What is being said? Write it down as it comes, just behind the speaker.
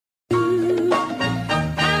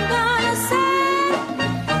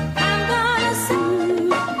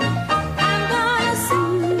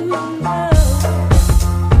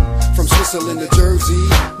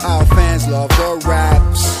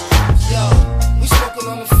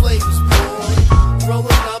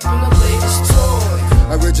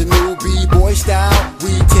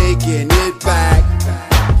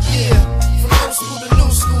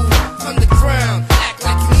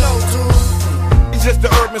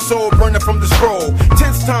soul burning from the scroll.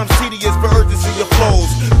 10 times tedious for urgency of flows.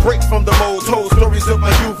 Break from the mold, told stories of my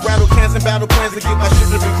youth. Rattle cans and battle plans to get my shit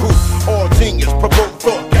to recruit. All genius, provoke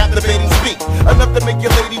thought, captivating speak. Enough to make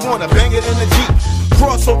your lady wanna bang it in the Jeep.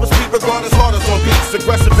 Crossover speed regardless, hardest on beats.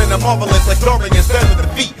 Aggressive and marvelous like Doring instead of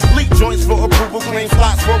defeat. Leak joints for approval, claim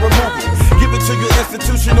slots for removal. Give it to your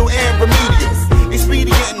institutional and remedial.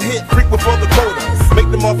 Expedient and hit, frequent for the quota. Make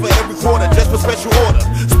them offer every quarter, just for special order.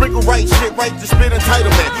 Sprinkle right shit, right to spit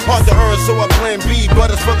entitlement. Hard to earn, so I blend B,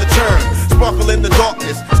 butters for the churn. Sparkle in the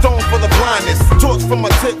darkness, stone for the blindness. Torch from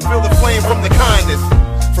my tip, feel the flame from the kindness.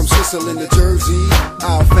 From Sicily to Jersey,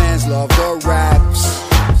 our fans love the raps.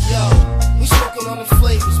 Yo, we smoking on the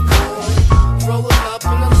flavors, boy. Rolling up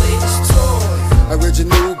in the latest toy.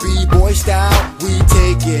 Original B-boy style, we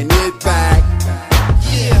taking it back.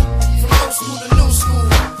 Yeah, from old school to new school,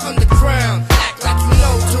 underground, act like you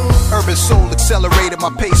know, dude. Urban soul accelerated, my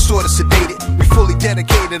pace sorta sedated. We fully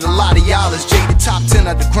dedicated, a lot of y'all is jaded. Top 10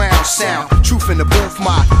 underground sound, truth in the booth,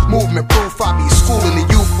 my movement proof. I be schooling the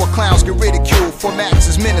youth where clowns get ridiculed. Formats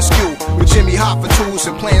is minuscule, with Jimmy Hoffa tools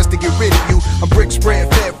and plans to get rid of you. I'm brick spread,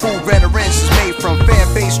 fed food, veterans is made from fan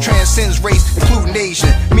base, transcends race, including Asian.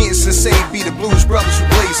 Me and Sensei be the blues brothers who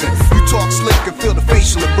blazing. You talk slick and feel the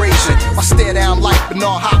facial abrasion. I stare down like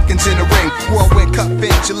Bernard Hopkins in the ring. Whirlwind cut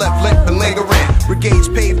bench, your left limp and lingering. Brigades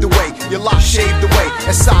paved the way, your lock shaved away.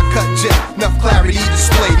 S.I. cut jet, enough clarity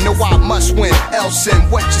displayed. Know I must win, else in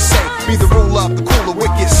what you say. Be the ruler of the cooler,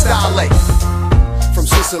 wicked style. From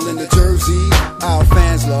Sicily to Jersey, our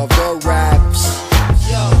fans love the raps.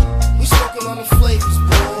 Yo, we smoking on the flavors,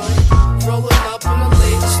 boy. Rolling up in the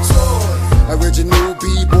latest toy. Original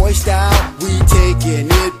B-boy style, we taking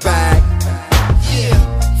it back. Yeah,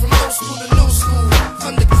 from old school to new school,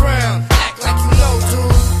 underground, act like you know,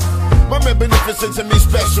 dude. My men beneficence and me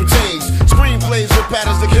special teams. Screenplays with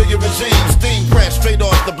patterns to kill your regime. Steam press straight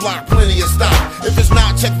off the block, plenty of stock. If it's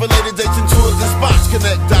not, check for later dates and tours and spots.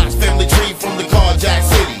 Connect dots, family tree from the carjack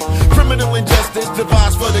city. Criminal injustice,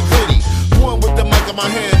 device for the gritty. One with the mic in my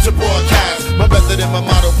hand to broadcast. My method and my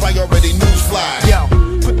motto, priority newsflash. Yo,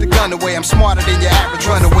 put the gun away, I'm smarter than your average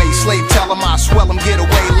runaway. Slave tell 'em I swell 'em, get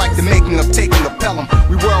away like the making of taking a pelham.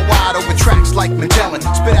 We worldwide over tracks like Magellan.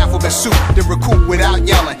 Spit alphabet soup, then recruit without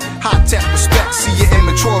yelling. High tech respect, see your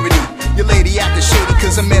immaturity. Your lady acting shady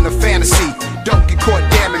cause I'm in a fantasy. Don't get caught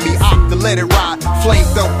damning me, opt to let it ride. Flame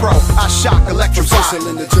throw pro, I shock electrify. From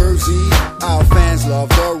Sicily to Jersey, our fans love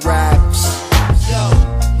the raps.